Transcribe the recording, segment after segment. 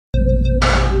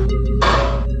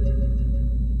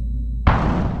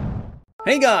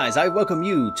Hey guys, I welcome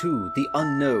you to The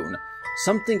Unknown.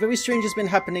 Something very strange has been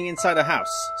happening inside a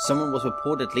house. Someone was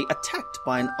reportedly attacked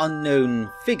by an unknown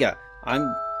figure.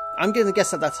 I'm going to guess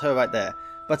that that's her right there.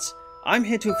 But I'm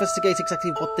here to investigate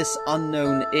exactly what this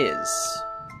unknown is.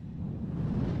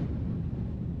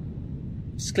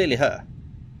 It's clearly her.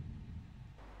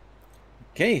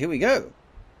 Okay, here we go.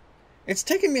 It's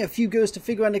taken me a few goes to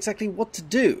figure out exactly what to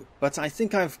do, but I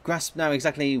think I've grasped now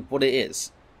exactly what it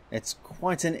is. It's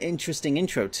quite an interesting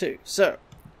intro too. So,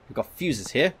 we've got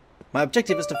fuses here. My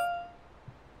objective is to...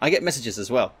 I get messages as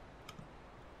well.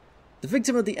 The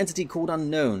victim of the entity called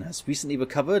Unknown has recently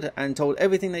recovered and told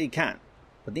everything that he can.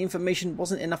 But the information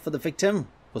wasn't enough for the victim.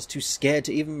 Was too scared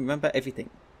to even remember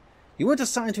everything. You were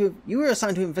assigned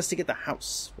to investigate the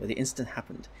house where the incident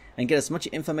happened and get as much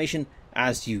information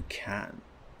as you can.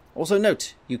 Also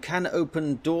note, you can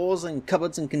open doors and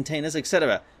cupboards and containers,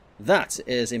 etc. That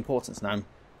is important. Now,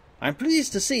 I'm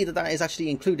pleased to see that that is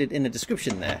actually included in the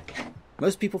description there.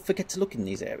 Most people forget to look in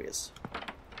these areas.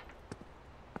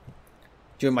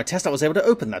 During my test, I was able to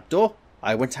open that door.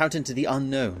 I went out into the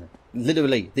unknown.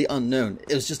 Literally, the unknown.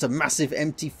 It was just a massive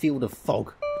empty field of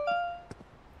fog.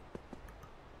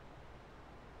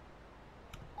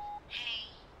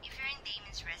 Hey, if you're in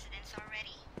Damon's residence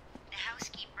already, the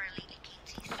housekeeper lately came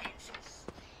to his senses.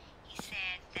 He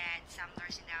said that some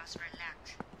doors in the house were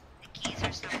locked. The keys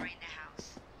are somewhere in the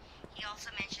house. He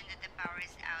also mentioned that the power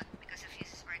is out because the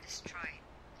fuses were destroyed.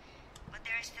 But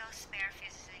there are still spare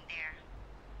fuses in there.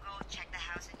 Go check the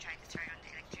house and try to turn on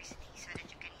the electricity so that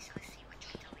you can easily see what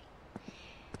you're doing.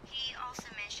 He also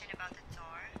mentioned about the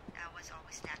door that was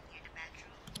always locked near the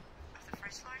bedroom of the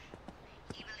first floor.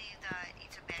 He believed that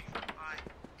it's a bedroom, but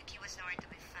the key was nowhere to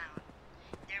be found.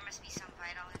 There must be some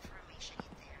vital information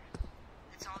in there.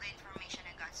 That's all the information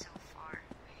I got so far.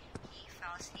 He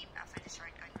fell asleep after the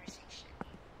short conversation.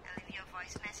 I'll leave you a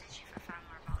voice message if I found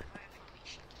more valuable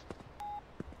information.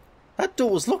 That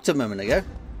door was locked a moment ago.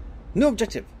 New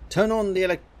objective. Turn on the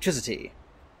electricity.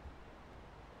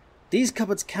 These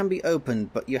cupboards can be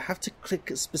opened, but you have to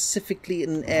click specifically in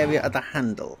an area at the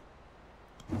handle.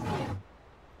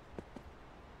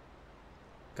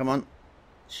 Come on.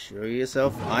 Show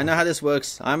yourself. I know how this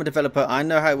works. I'm a developer. I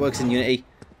know how it works in Unity.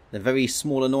 The very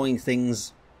small annoying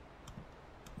things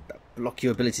that block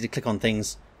your ability to click on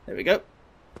things. There we go.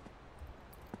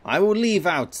 I will leave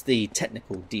out the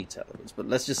technical details, but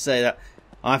let's just say that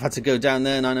I've had to go down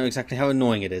there and I know exactly how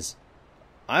annoying it is.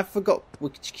 I forgot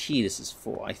which key this is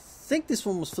for. I think this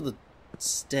one was for the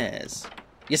stairs.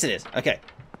 Yes, it is. Okay.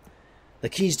 The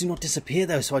keys do not disappear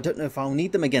though, so I don't know if I'll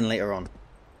need them again later on.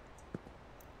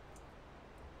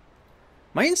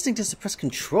 My instinct is to press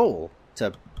control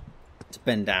to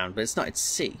bend down, but it's not. It's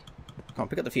C. Can't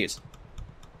pick up the fuse.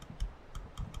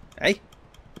 Hey.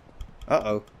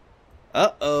 Uh-oh.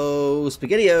 Uh-oh.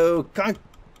 Spaghetti-o. Can't...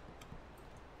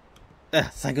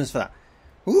 thank goodness for that.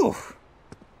 Ooh.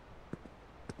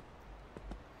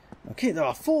 Okay, there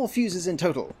are 4 fuses in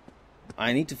total.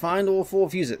 I need to find all 4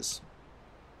 fuses.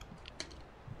 There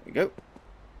we go.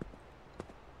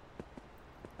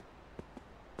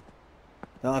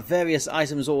 There are various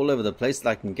items all over the place that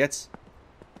I can get.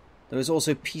 There is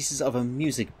also pieces of a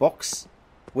music box,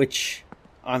 which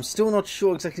I'm still not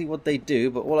sure exactly what they do,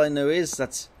 but all I know is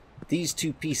that these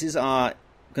 2 pieces are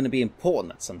going to be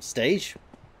important at some stage.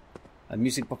 A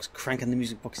music box crank and the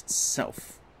music box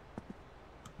itself.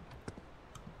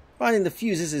 Finding the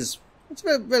fuses is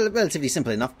relatively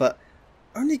simple enough, but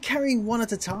only carrying 1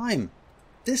 at a time.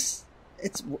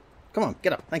 Come on,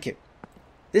 get up, thank you.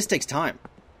 This takes time.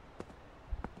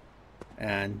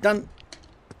 And done.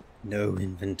 No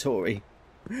inventory.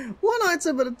 1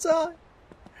 item at a time.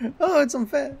 Oh, it's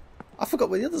unfair. I forgot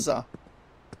where the others are.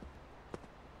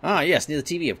 Ah, yes, near the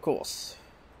TV, of course.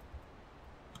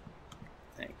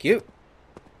 Thank you.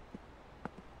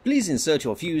 Please insert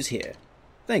your fuse here.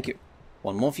 Thank you.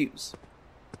 1 more fuse.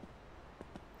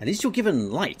 At least you're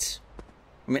given light.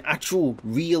 I mean, actual,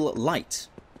 real light.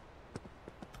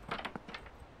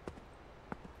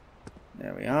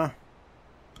 There we are.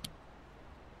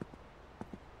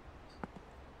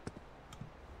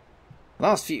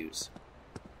 Last fuse.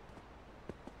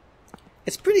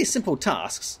 It's pretty simple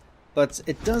tasks, but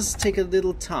it does take a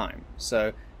little time,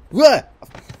 so...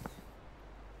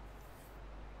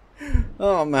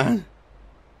 Oh, man.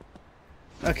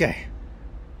 Okay.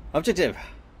 Objective.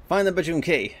 Find the bedroom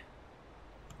key.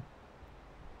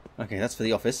 Okay, that's for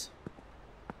the office.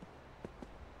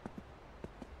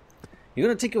 You're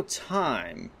going to take your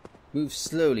time. Move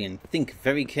slowly and think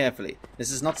very carefully. This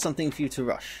is not something for you to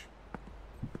rush.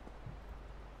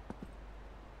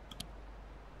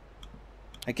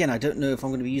 Again, I don't know if I'm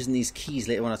going to be using these keys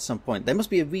later on at some point. There must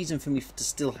be a reason for me to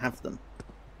still have them.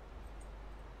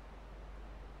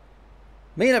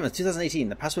 May 11th, 2018.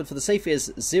 The password for the safe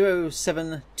is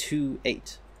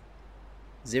 0728.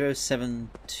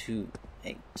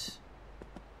 0728.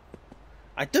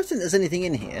 I don't think there's anything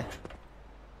in here.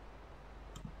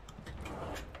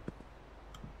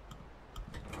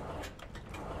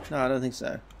 No, I don't think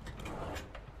so.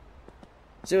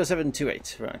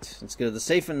 0728. Right, let's go to the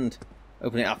safe and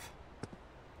open it up.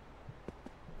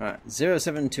 Alright,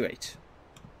 0728.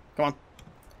 Come on.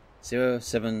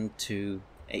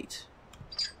 0728.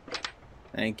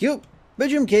 Thank you.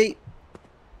 Bedroom key.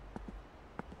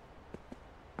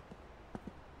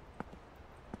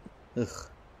 Ugh.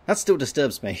 That still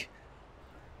disturbs me.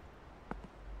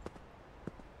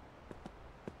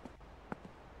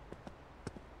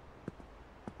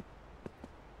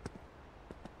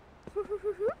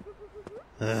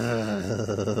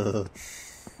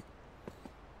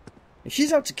 If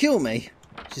she's out to kill me,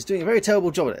 she's doing a very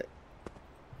terrible job at it.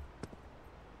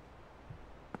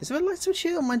 Is there a light switch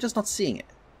here, or am I just not seeing it?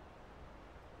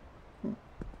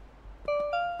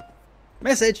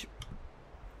 Message!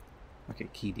 Okay,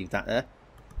 key, leave that there.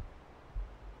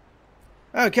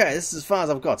 Okay, this is as far as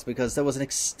I've got, because there was an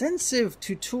extensive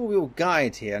tutorial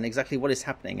guide here on exactly what is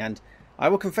happening, and I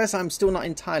will confess I'm still not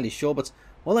entirely sure, but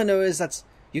all I know is that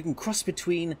you can cross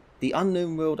between the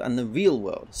unknown world and the real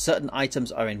world. Certain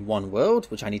items are in one world,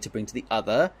 which I need to bring to the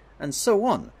other, and so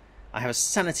on. I have a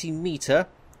sanity meter,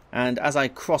 and as I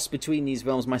cross between these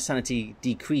realms, my sanity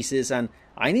decreases, and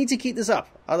I need to keep this up.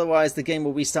 Otherwise, the game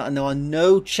will restart, and there are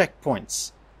no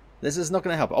checkpoints. This is not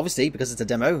going to help. Obviously, because it's a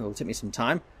demo, it will take me some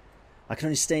time. I can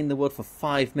only stay in the world for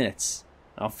 5 minutes.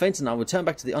 I'll faint, and I'll return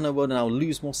back to the unknown world, and I'll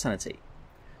lose more sanity.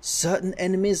 Certain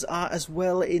enemies are as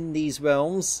well in these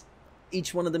realms.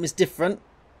 Each one of them is different.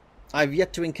 I've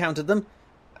yet to encounter them,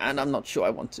 and I'm not sure I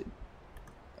want to.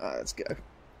 Let's go.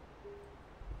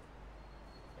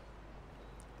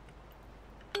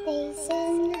 Days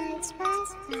and nights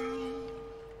pass by.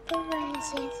 The world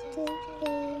is yet to be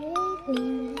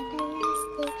revealed.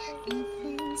 Everlasting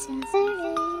defense of the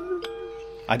ring.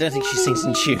 I don't think she sings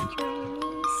in tune.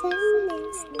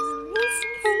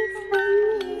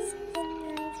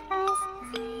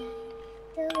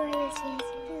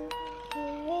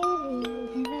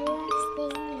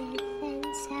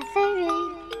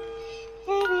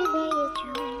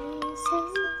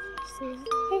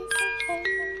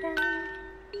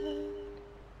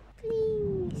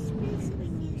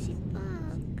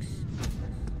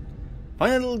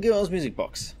 Find a little girl's music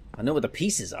box. I know where the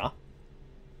pieces are.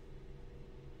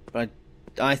 But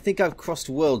I think I've crossed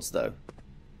worlds, though.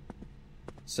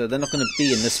 So they're not going to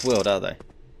be in this world, are they?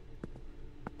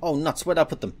 Oh, nuts. Where'd I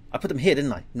put them? I put them here,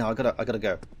 didn't I? No, I gotta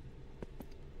go.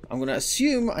 I'm going to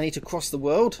assume I need to cross the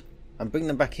world and bring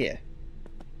them back here.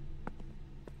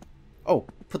 Oh,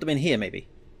 put them in here, maybe.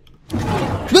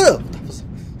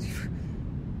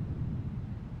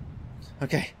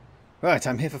 Okay. Right,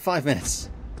 I'm here for 5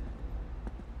 minutes.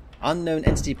 Unknown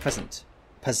entity present.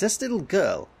 Possessed little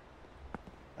girl.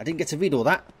 I didn't get to read all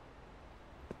that.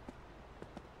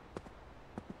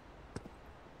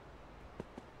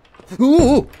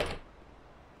 Ooh!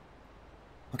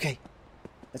 Okay.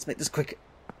 Let's make this quick.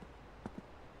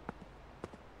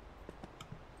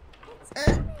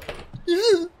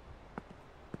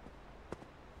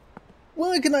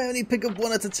 Why can I only pick up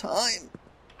one at a time?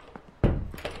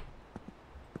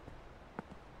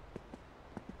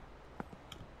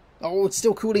 Oh, it's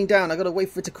still cooling down. I gotta wait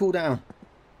for it to cool down.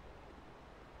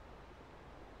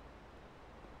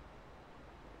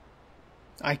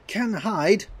 I can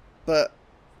hide, but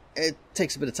it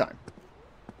takes a bit of time.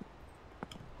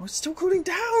 Oh, it's still cooling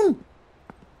down!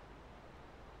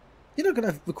 You're not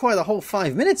gonna require the whole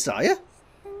 5 minutes, are you?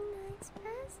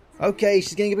 Okay,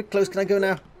 she's getting a bit close. Can I go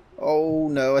now? Oh,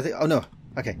 no. Oh, no.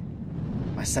 Okay.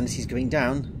 My sanity's going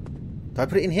down. Do I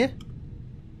put it in here?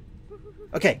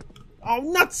 Okay. Oh,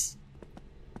 nuts!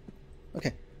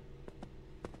 Okay.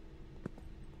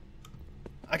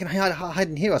 I can hide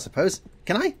in here, I suppose.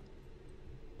 Can I?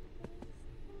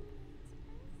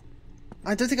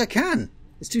 I don't think I can.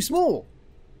 It's too small.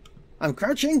 I'm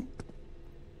crouching.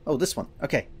 Oh, this one.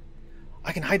 Okay.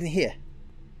 I can hide in here.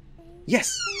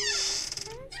 Yes!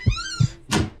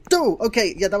 Oh,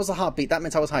 okay. Yeah, that was a heartbeat. That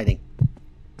meant I was hiding.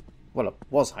 Well, I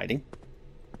was hiding.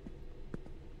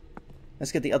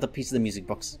 Let's get the other piece of the music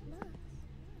box.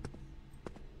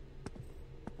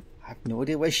 I have no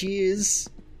idea where she is.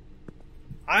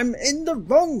 I'm in the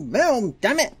wrong realm,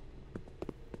 damn it!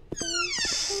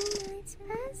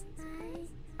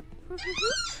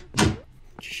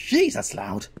 Jeez, that's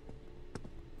loud.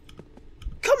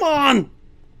 Come on!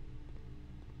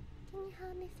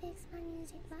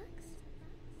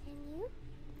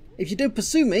 If you don't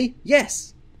pursue me,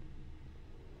 yes.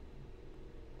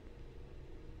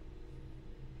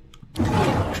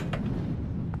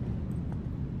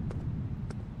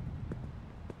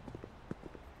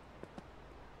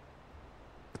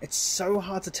 It's so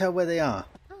hard to tell where they are.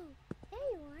 Oh, there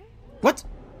you are. What?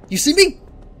 You see me?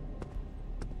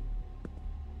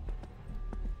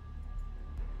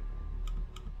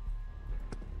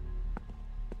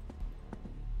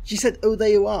 She said, oh, there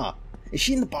you are. Is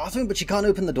she in the bathroom but she can't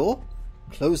open the door?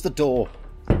 Close the door.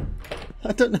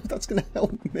 I don't know if that's going to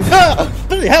help me. Ah!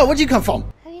 Bloody hell, where'd you come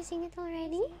from? Have you seen it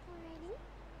already?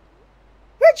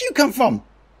 Where'd you come from?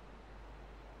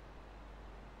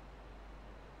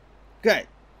 Great.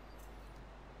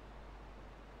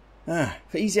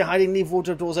 For easier hiding, leave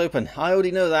wardrobe doors open. I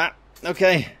already know that.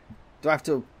 Okay. Do I have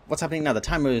to... What's happening now? The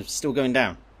timer is still going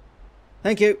down.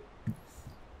 Thank you.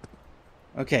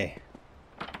 Okay.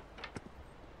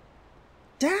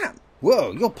 Damn!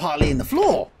 Whoa, you're partly in the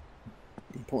floor!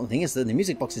 The important thing is that the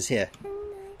music box is here.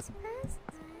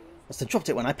 Must have dropped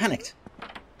it when I panicked.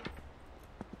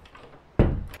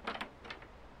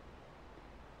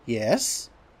 Yes?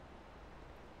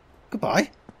 Goodbye.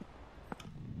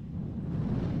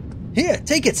 Here,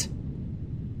 take it!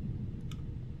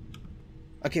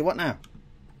 Okay, what now?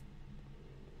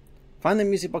 Find the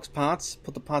music box parts,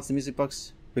 put the parts in the music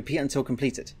box, repeat until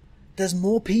completed. There's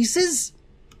more pieces?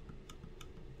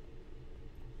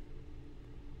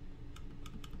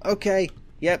 Okay,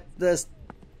 yep, there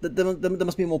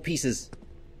must be more pieces.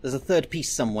 There's a third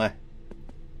piece somewhere.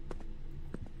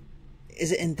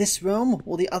 Is it in this realm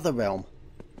or the other realm?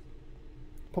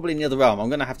 Probably in the other realm. I'm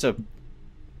going to have to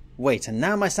wait. And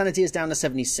now my sanity is down to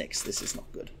 76. This is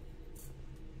not good.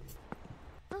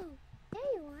 Oh, there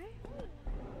you are.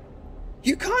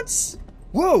 You can't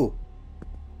Whoa!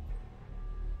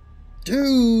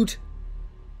 Dude!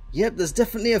 Yep, there's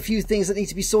definitely a few things that need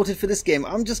to be sorted for this game.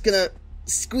 I'm just going to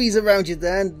squeeze around you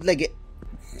there and leg it.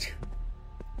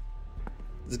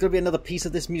 There's got to be another piece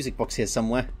of this music box here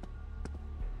somewhere.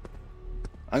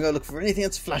 I'm going to look for anything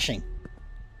that's flashing.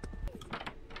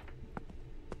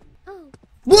 Oh,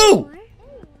 Whoa! there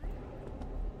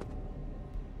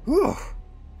Whew.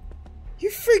 You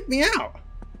freaked me out.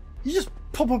 You just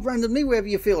pop up randomly wherever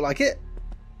you feel like it.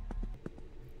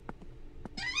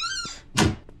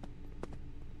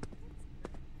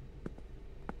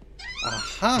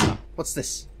 Aha! What's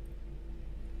this?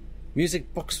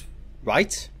 Music box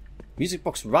right? Music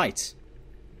box right.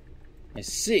 I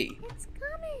see. it's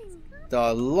coming. There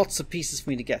are lots of pieces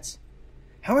for me to get.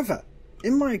 However,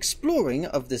 in my exploring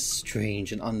of this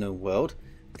strange and unknown world,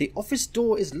 the office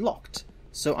door is locked.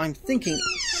 So I'm thinking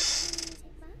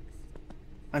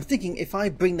if I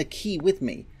bring the key with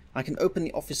me, I can open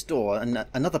the office door and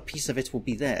another piece of it will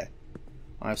be there.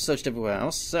 I've searched everywhere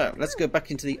else, so let's go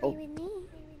back into the Play old... with me.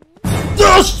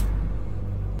 Yes!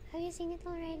 Have you seen it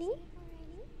already?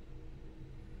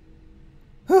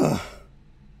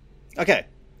 Okay.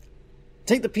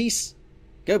 Take the piece.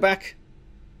 Go back.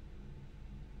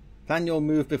 Plan your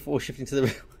move before shifting to the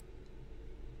rear.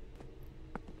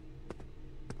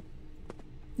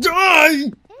 Die! There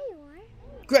you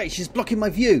are. Great, she's blocking my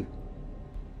view.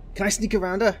 Can I sneak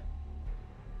around her?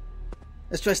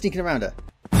 Let's try sneaking around her.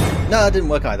 No, it didn't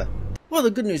work either. Well,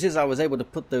 the good news is I was able to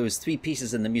put those 3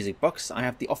 pieces in the music box. I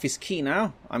have the office key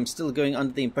now. I'm still going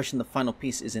under the impression the final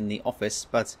piece is in the office,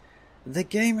 but the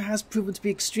game has proven to be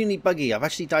extremely buggy. I've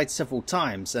actually died several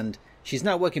times, and she's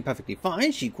now working perfectly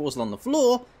fine. She crawls along the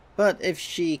floor, but if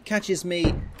she catches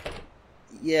me,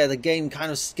 yeah, the game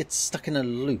kind of gets stuck in a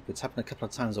loop. It's happened a couple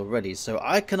of times already, so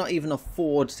I cannot even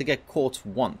afford to get caught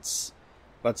once.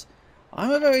 But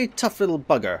I'm a very tough little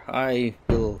bugger. I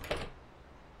will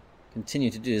continue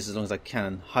to do this as long as I can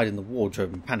and hide in the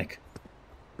wardrobe and panic.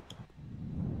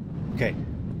 Okay,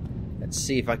 let's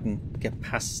see if I can get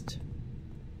past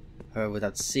her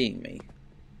without seeing me.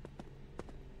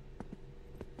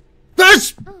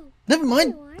 Yes! Oh, Never there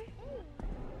mind! you are.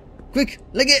 Quick,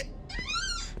 leg it!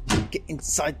 Get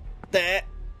inside there!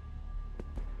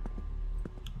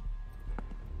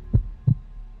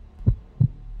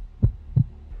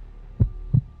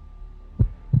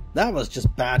 That was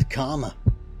just bad karma.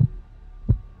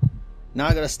 Now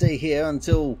I gotta stay here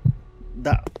until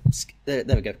that... There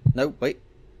we go. No, wait.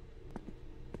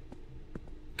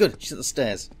 Good, she's at the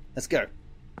stairs. Let's go.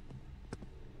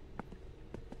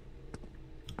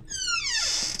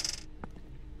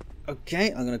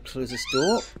 Okay, I'm gonna close this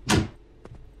door.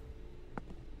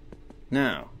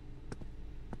 Now,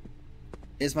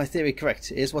 is my theory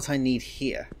correct? Is what I need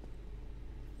here?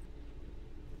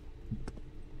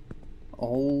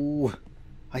 Oh,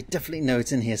 I definitely know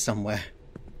it's in here somewhere.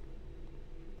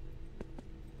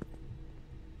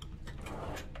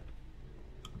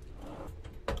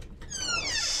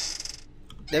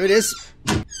 There it is.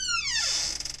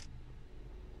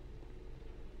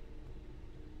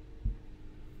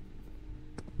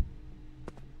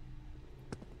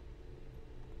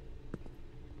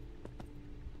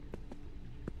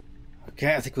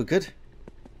 Okay, I think we're good.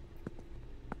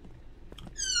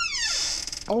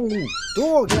 Oh,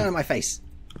 door, get out of my face.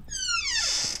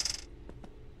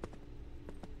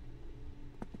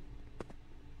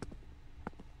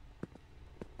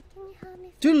 Can you help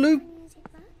me Toodaloo. find my music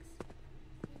box?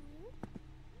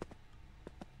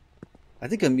 I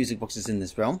think a music box is in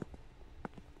this realm.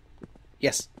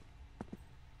 Yes.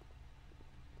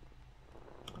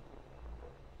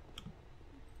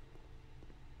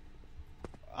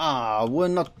 Ah, we're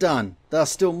not done. There are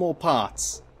still more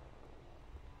parts.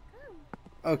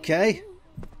 Okay.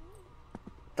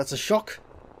 That's a shock.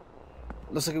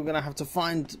 Looks like we're going to have to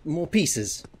find more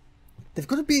pieces. They've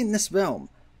got to be in this realm.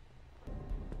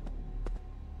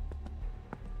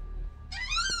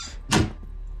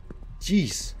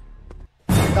 Jeez.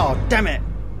 Oh, damn it.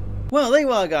 Well, there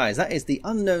you are, guys. That is the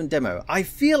unknown demo. I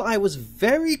feel I was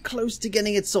very close to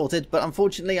getting it sorted, but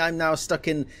unfortunately I'm now stuck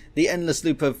in the endless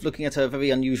loop of looking at a very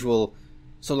unusual,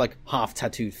 sort of like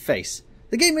half-tattooed face.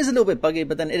 The game is a little bit buggy,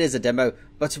 but then it is a demo.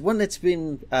 But when it's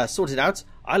been sorted out,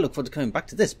 I look forward to coming back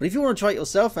to this. But if you want to try it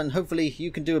yourself, and hopefully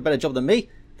you can do a better job than me,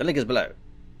 the link is below.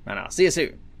 And I'll see you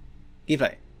soon. Keep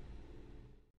playing.